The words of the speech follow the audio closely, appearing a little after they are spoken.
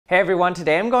Hey everyone,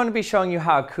 today I'm going to be showing you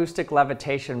how acoustic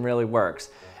levitation really works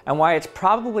and why it's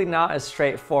probably not as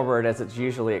straightforward as it's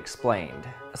usually explained.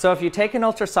 So if you take an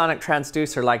ultrasonic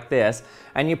transducer like this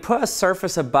and you put a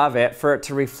surface above it for it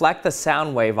to reflect the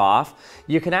sound wave off,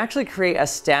 you can actually create a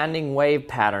standing wave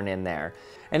pattern in there.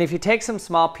 And if you take some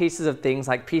small pieces of things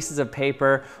like pieces of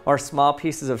paper or small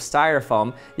pieces of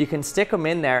styrofoam, you can stick them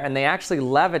in there and they actually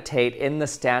levitate in the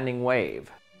standing wave.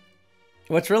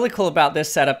 What's really cool about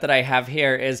this setup that I have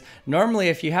here is normally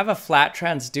if you have a flat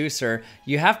transducer,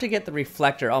 you have to get the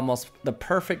reflector almost the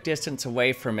perfect distance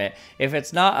away from it. If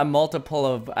it's not a multiple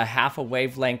of a half a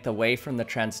wavelength away from the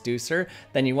transducer,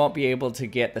 then you won't be able to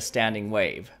get the standing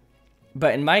wave.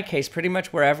 But in my case, pretty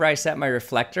much wherever I set my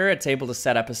reflector, it's able to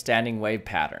set up a standing wave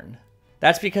pattern.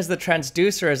 That's because the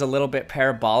transducer is a little bit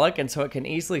parabolic, and so it can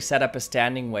easily set up a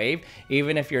standing wave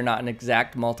even if you're not an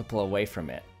exact multiple away from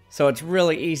it. So it's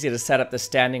really easy to set up the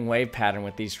standing wave pattern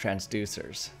with these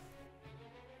transducers.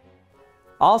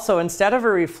 Also, instead of a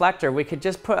reflector, we could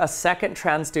just put a second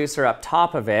transducer up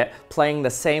top of it, playing the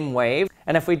same wave.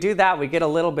 And if we do that, we get a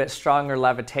little bit stronger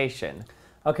levitation.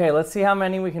 Okay, let's see how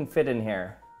many we can fit in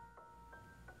here.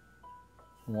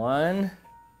 1,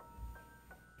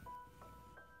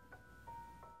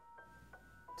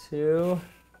 2,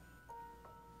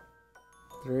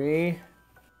 3,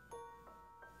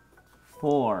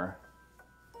 4.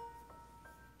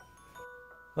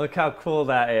 Look how cool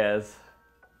that is.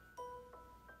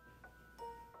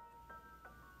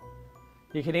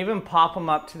 You can even pop them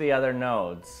up to the other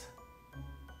nodes.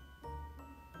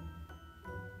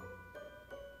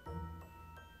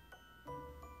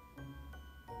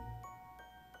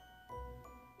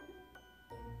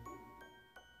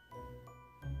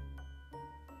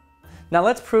 Now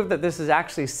let's prove that this is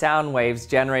actually sound waves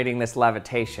generating this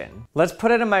levitation. Let's put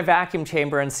it in my vacuum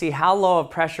chamber and see how low of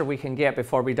pressure we can get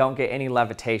before we don't get any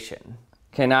levitation.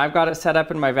 Okay, now I've got it set up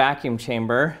in my vacuum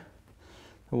chamber.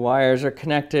 The wires are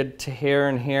connected to here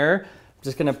and here. I'm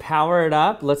just gonna power it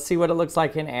up. Let's see what it looks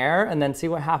like in air and then see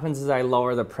what happens as I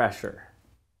lower the pressure.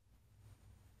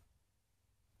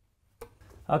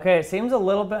 Okay, it seems a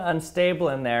little bit unstable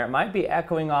in there. It might be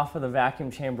echoing off of the vacuum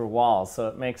chamber walls, so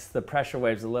it makes the pressure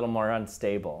waves a little more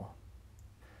unstable.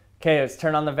 Okay, let's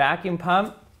turn on the vacuum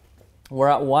pump. We're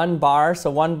at 1 bar, so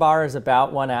 1 bar is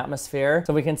about 1 atmosphere.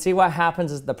 So we can see what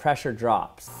happens as the pressure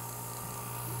drops.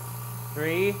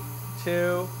 3,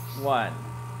 2, 1.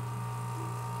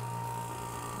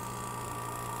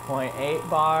 0.8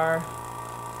 bar.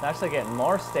 It's actually getting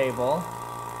more stable.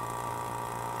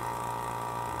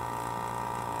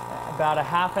 About a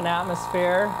half an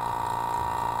atmosphere.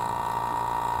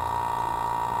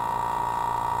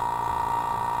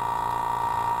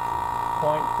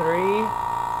 0.3.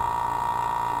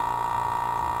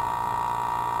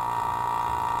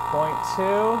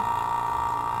 0.2.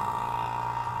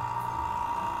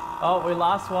 Oh, we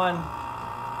lost one.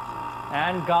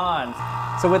 And gone.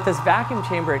 So with this vacuum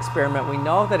chamber experiment, we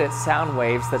know that it's sound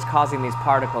waves that's causing these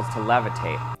particles to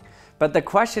levitate. But the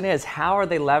question is, how are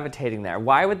they levitating there?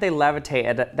 Why would they levitate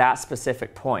at that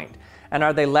specific point? And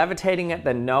are they levitating at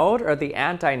the node or the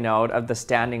antinode of the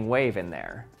standing wave in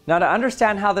there? Now to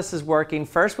understand how this is working,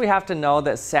 first we have to know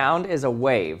that sound is a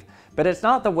wave, but it's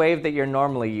not the wave that you're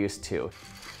normally used to.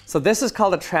 So this is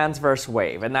called a transverse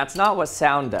wave, and that's not what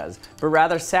sound does, but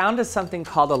rather sound is something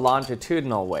called a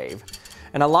longitudinal wave.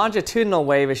 And a longitudinal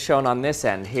wave is shown on this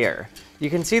end here.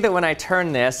 You can see that when I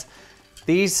turn this,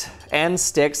 these end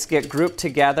sticks get grouped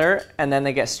together and then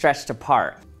they get stretched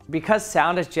apart. Because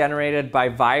sound is generated by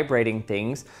vibrating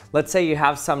things, let's say you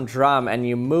have some drum and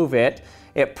you move it,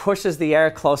 it pushes the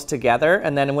air close together,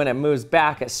 and then when it moves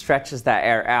back, it stretches that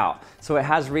air out. So it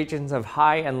has regions of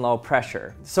high and low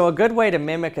pressure. So a good way to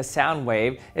mimic a sound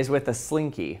wave is with a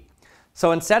slinky.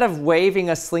 So instead of waving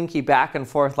a slinky back and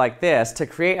forth like this, to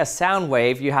create a sound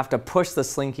wave, you have to push the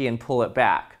slinky and pull it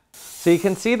back. So you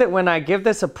can see that when I give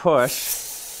this a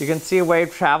push, you can see a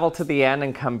wave travel to the end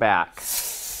and come back.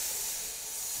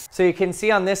 So you can see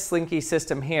on this slinky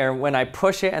system here, when I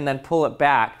push it and then pull it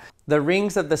back, the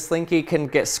rings of the slinky can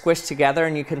get squished together,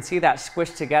 and you can see that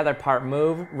squished together part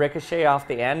move, ricochet off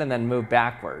the end, and then move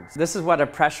backwards. This is what a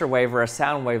pressure wave or a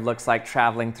sound wave looks like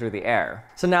traveling through the air.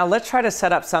 So now let's try to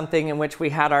set up something in which we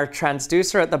had our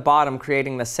transducer at the bottom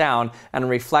creating the sound and a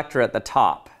reflector at the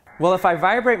top. Well, if I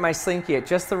vibrate my slinky at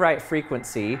just the right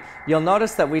frequency, you'll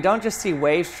notice that we don't just see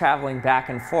waves traveling back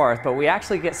and forth, but we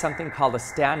actually get something called a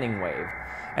standing wave.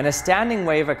 And a standing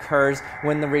wave occurs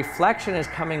when the reflection is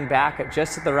coming back at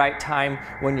just at the right time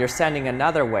when you're sending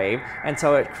another wave, and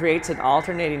so it creates an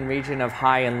alternating region of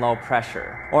high and low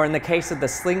pressure. Or in the case of the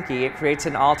slinky, it creates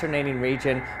an alternating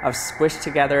region of squished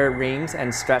together rings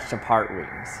and stretched apart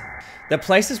rings. The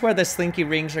places where the slinky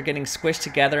rings are getting squished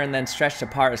together and then stretched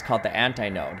apart is called the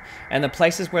antinode. And the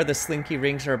places where the slinky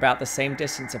rings are about the same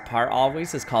distance apart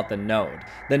always is called the node.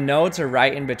 The nodes are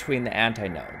right in between the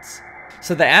antinodes.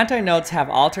 So the antinodes have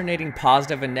alternating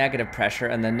positive and negative pressure,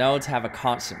 and the nodes have a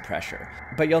constant pressure.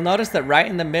 But you'll notice that right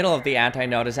in the middle of the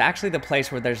antinode is actually the place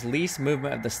where there's least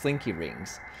movement of the slinky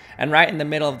rings. And right in the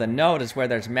middle of the node is where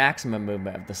there's maximum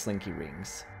movement of the slinky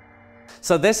rings.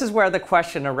 So this is where the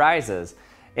question arises.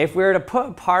 If we were to put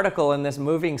a particle in this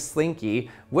moving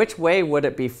slinky, which way would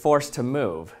it be forced to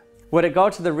move? Would it go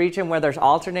to the region where there's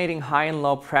alternating high and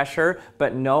low pressure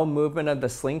but no movement of the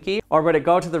slinky? Or would it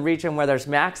go to the region where there's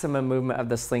maximum movement of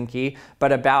the slinky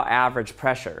but about average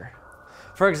pressure?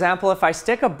 For example, if I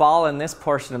stick a ball in this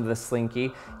portion of the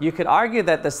slinky, you could argue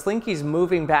that the slinky's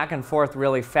moving back and forth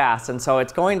really fast, and so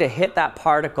it's going to hit that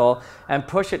particle and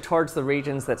push it towards the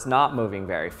regions that's not moving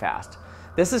very fast.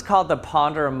 This is called the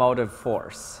Ponderomotive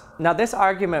Force. Now this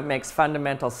argument makes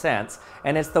fundamental sense,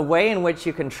 and it's the way in which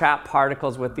you can trap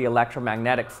particles with the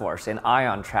electromagnetic force in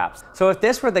ion traps. So if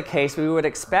this were the case, we would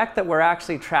expect that we're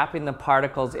actually trapping the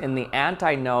particles in the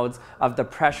antinodes of the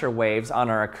pressure waves on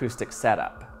our acoustic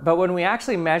setup. But when we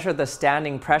actually measure the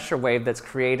standing pressure wave that's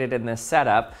created in this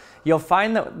setup, you'll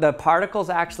find that the particles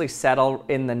actually settle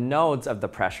in the nodes of the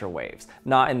pressure waves,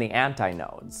 not in the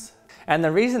antinodes. And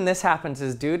the reason this happens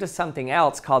is due to something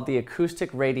else called the acoustic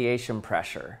radiation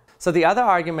pressure. So the other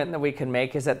argument that we can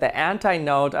make is that the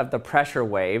antinode of the pressure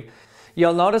wave,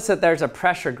 you'll notice that there's a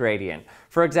pressure gradient.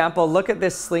 For example, look at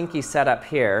this slinky setup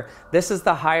here. This is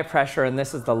the high pressure and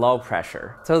this is the low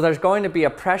pressure. So there's going to be a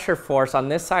pressure force on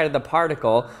this side of the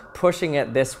particle pushing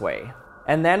it this way.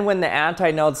 And then when the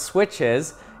antinode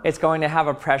switches, it's going to have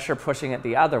a pressure pushing it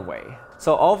the other way.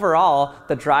 So overall,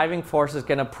 the driving force is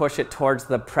going to push it towards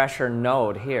the pressure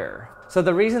node here. So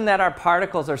the reason that our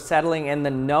particles are settling in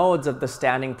the nodes of the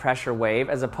standing pressure wave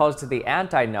as opposed to the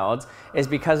antinodes is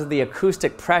because of the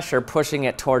acoustic pressure pushing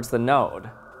it towards the node.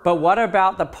 But what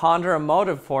about the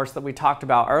ponderomotive force that we talked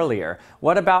about earlier?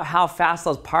 What about how fast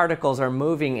those particles are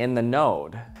moving in the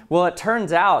node? Well, it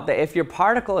turns out that if your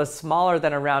particle is smaller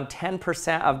than around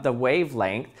 10% of the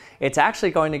wavelength, it's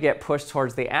actually going to get pushed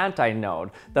towards the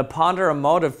antinode. The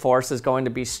ponderomotive force is going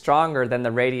to be stronger than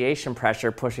the radiation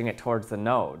pressure pushing it towards the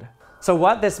node. So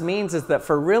what this means is that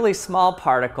for really small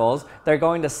particles, they're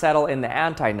going to settle in the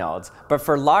antinodes, but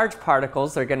for large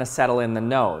particles, they're going to settle in the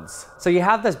nodes. So you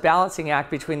have this balancing act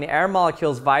between the air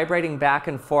molecules vibrating back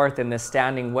and forth in this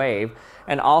standing wave,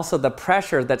 and also the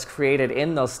pressure that's created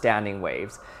in those standing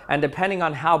waves. And depending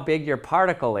on how big your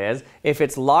particle is, if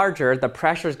it's larger, the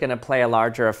pressure is going to play a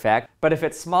larger effect, but if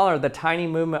it's smaller, the tiny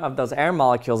movement of those air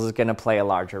molecules is going to play a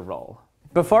larger role.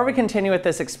 Before we continue with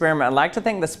this experiment, I'd like to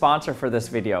thank the sponsor for this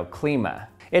video, Klima.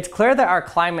 It's clear that our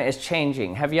climate is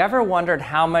changing. Have you ever wondered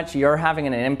how much you're having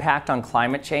an impact on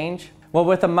climate change? Well,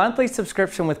 with a monthly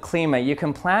subscription with Klima, you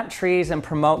can plant trees and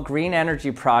promote green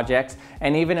energy projects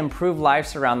and even improve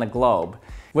lives around the globe.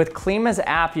 With Klima's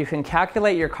app, you can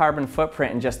calculate your carbon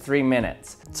footprint in just 3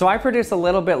 minutes. So I produce a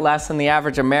little bit less than the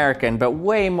average American, but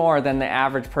way more than the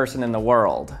average person in the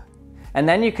world. And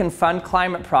then you can fund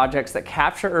climate projects that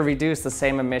capture or reduce the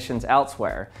same emissions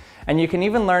elsewhere. And you can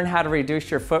even learn how to reduce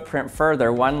your footprint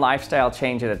further, one lifestyle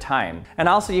change at a time. And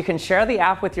also you can share the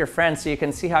app with your friends so you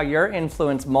can see how your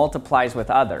influence multiplies with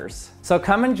others. So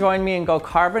come and join me and go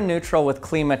carbon neutral with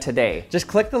Klima today. Just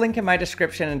click the link in my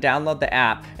description and download the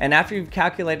app. And after you've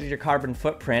calculated your carbon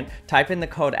footprint, type in the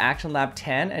code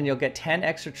ActionLab10 and you'll get 10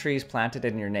 extra trees planted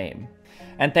in your name.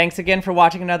 And thanks again for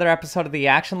watching another episode of the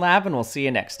Action Lab, and we'll see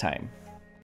you next time.